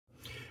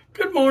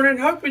Good morning.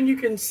 Hoping you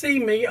can see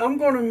me. I'm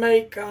going to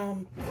make,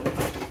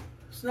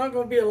 it's not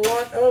going to be a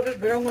lot of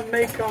it, but I'm going to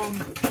make,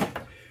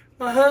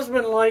 my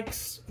husband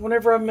likes,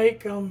 whenever I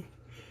make,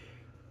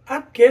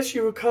 I guess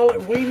you would call it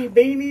weenie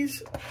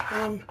beanies.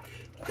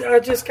 I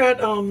just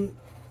got,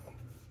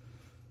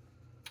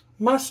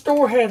 my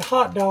store had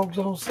hot dogs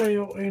on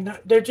sale, and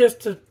they're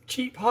just the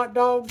cheap hot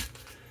dogs.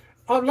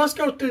 Let's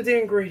go through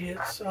the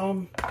ingredients.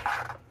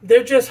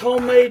 They're just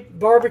homemade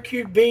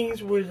barbecue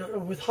beans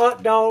with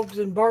hot dogs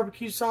and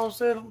barbecue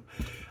sauce in them.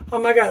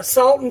 I got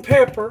salt and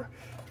pepper.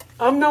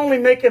 I'm only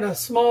making a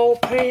small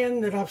pan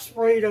that I've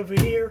sprayed over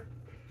here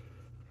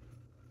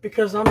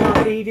because I'm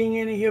not eating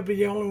any. He'll be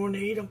the only one to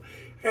eat them.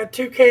 I got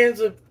 2 cans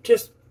of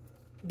just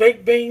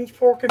baked beans,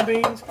 pork and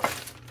beans.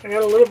 I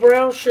got a little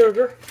brown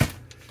sugar,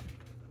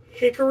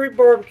 hickory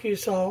barbecue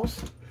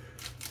sauce,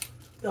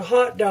 the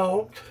hot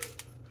dogs.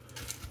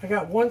 I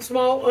got 1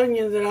 small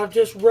onion that I've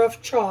just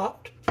rough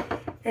chopped.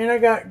 And I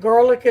got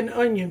garlic and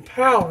onion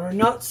powder,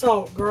 not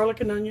salt, garlic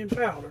and onion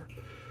powder.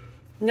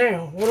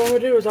 Now, what I'm going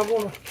to do is I'm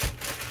going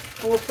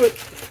to put,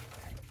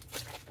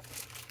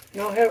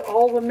 and I'll have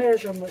all the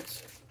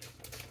measurements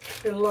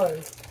below.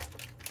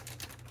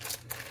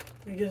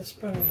 Let me get a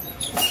spoon.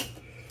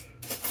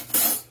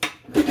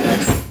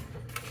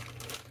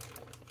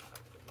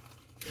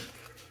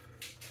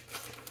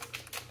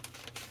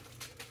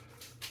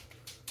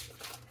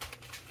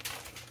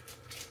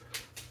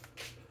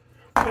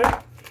 Okay.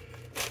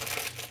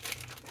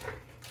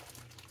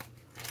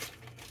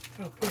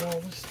 I'll put all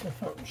this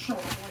stuff up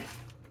shortly.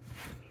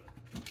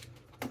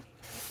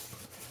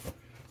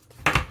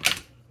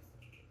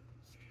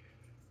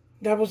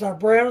 That was our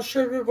brown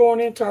sugar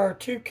going into our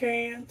 2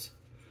 cans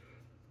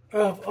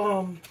of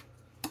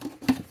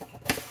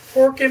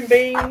pork and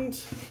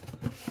beans.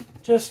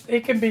 Just,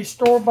 it can be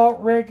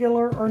store-bought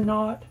regular or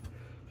not.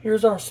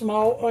 Here's our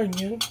small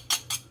onion.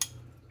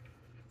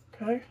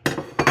 Okay.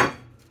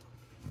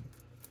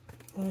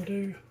 I'll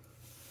do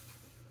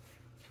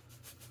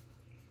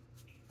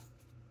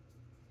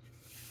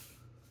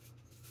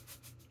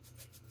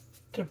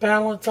to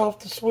balance off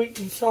the sweet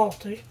and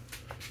salty.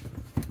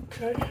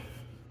 Okay.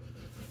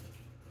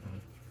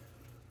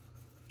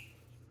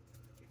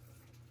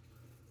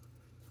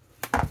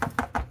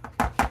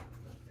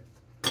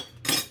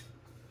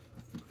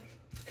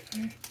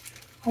 Okay.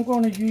 I'm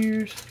going to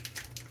use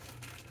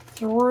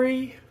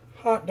 3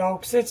 hot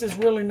dogs since it's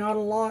really not a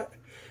lot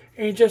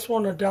and you just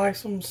want to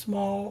dice them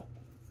small.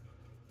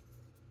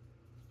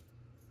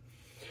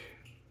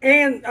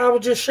 And I will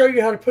just show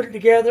you how to put it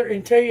together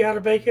and tell you how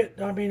to bake it.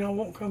 I mean, I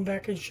won't come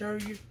back and show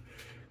you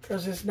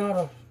because it's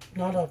not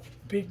a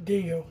big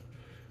deal.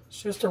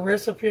 It's just a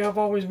recipe I've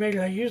always made.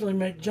 I usually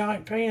make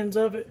giant pans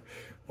of it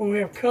when we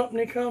have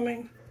company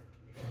coming.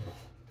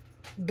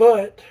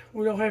 But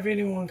we don't have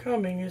anyone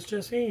coming. It's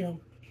just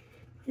him.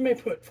 I may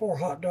put 4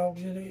 hot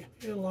dogs in it.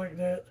 He'll like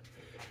that.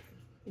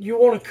 You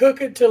want to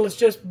cook it till it's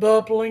just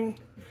bubbling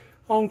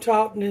on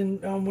top. And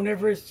then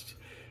whenever it's...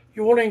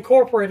 You want to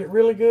incorporate it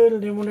really good,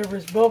 and then whenever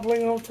it's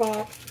bubbling on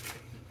top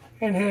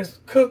and has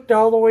cooked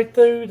all the way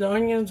through, the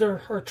onions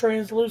are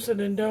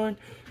translucent and done,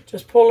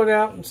 just pull it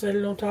out and set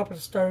it on top of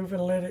the stove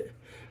and let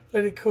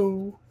it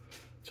cool.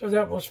 So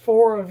that was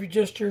 4 of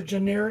just your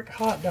generic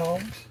hot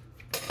dogs.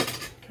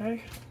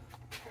 Okay.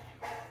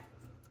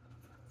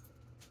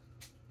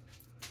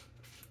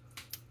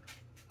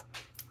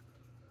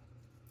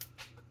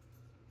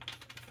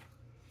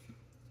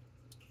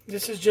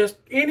 This is just,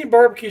 any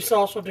barbecue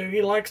sauce will do.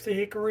 He likes the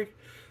hickory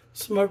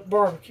smoked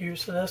barbecue,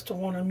 so that's the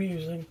one I'm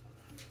using.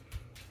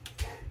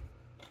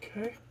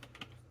 Okay.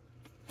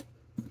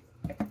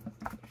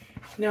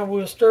 Now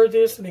we'll stir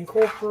this and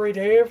incorporate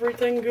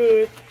everything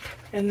good,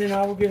 and then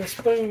I will get a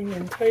spoon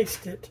and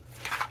taste it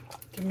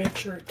to make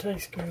sure it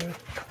tastes good.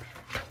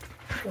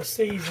 The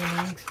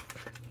seasonings.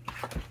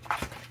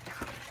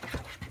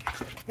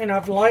 And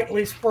I've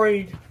lightly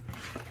sprayed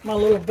my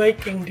little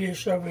baking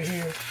dish over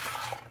here.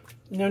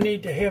 No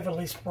need to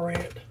heavily spray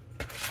it.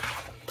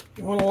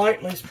 You want to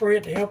lightly spray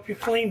it to help you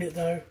clean it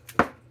though.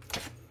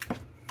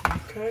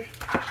 Okay.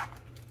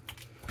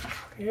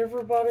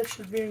 Everybody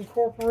should be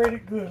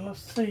incorporated good. Let's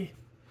see.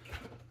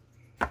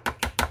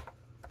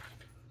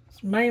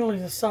 It's mainly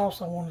the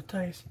sauce I want to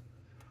taste.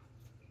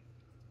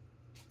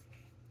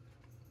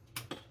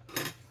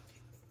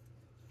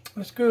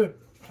 It's good.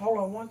 Hold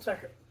on 1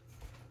 second.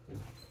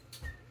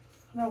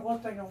 I know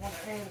one thing I want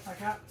to add if I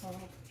got some.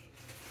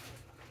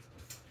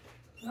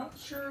 Not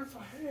sure if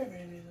I have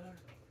any though.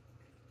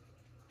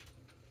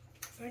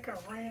 I think I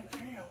ran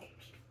out.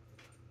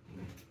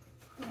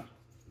 Huh.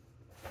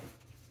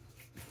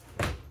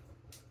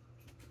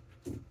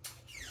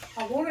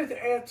 I wanted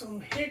to add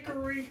some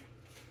hickory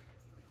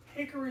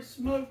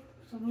smoke,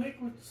 some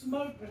liquid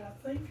smoke, but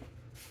I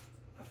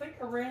think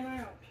I ran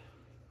out.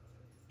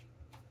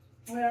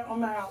 Well,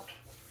 I'm out.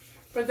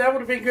 But that would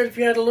have been good if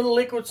you had a little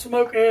liquid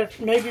smoke, add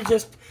maybe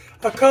just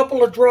a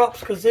couple of drops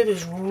because it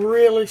is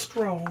really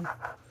strong.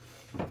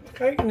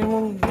 Okay, and then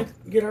we'll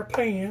get our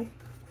pan.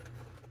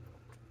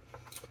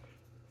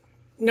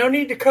 No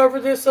need to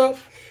cover this up,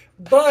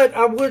 But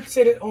I would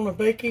set it on a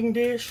baking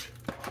dish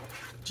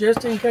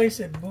just in case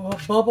it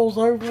bubbles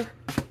over.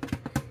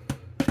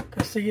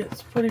 Because see,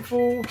 it's pretty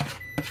full.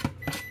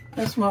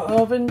 That's my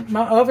oven.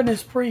 My oven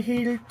is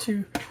preheated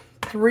to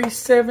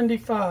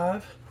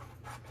 375.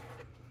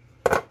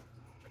 I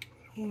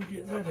want to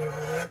get that over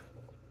there.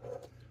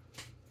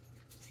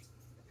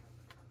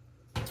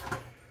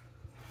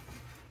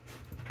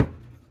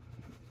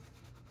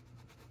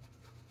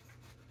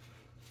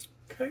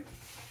 Okay.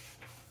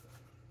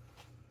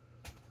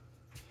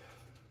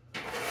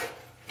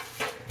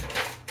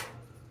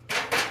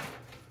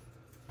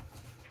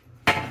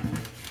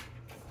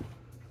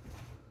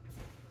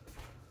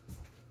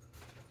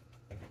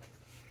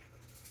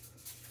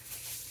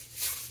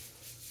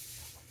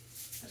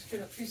 Get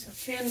a piece of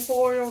tin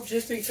foil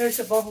just in case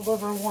it bubbles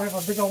over and won't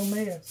have a big old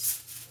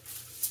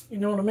mess. You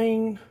know what I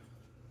mean?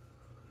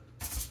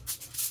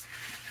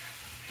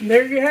 And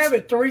there you have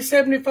it,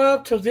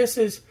 375 till this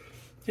is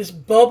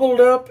just bubbled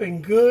up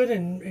and good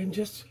and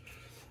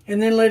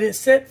then let it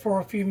set for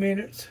a few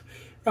minutes.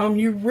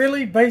 You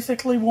really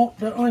basically want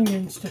the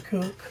onions to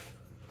cook.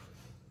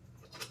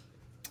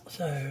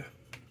 So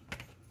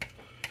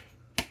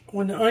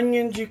when the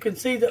onions, you can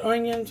see the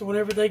onions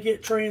whenever they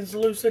get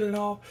translucent and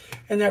all,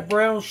 and that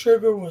brown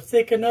sugar will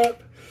thicken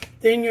up,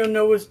 then you'll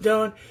know it's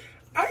done.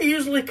 I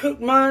usually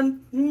cook mine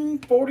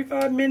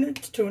 45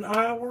 minutes to an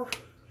hour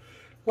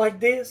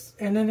like this,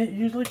 and then it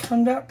usually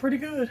comes out pretty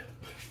good.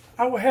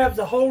 I will have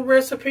the whole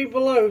recipe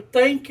below.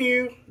 Thank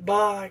you.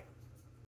 Bye.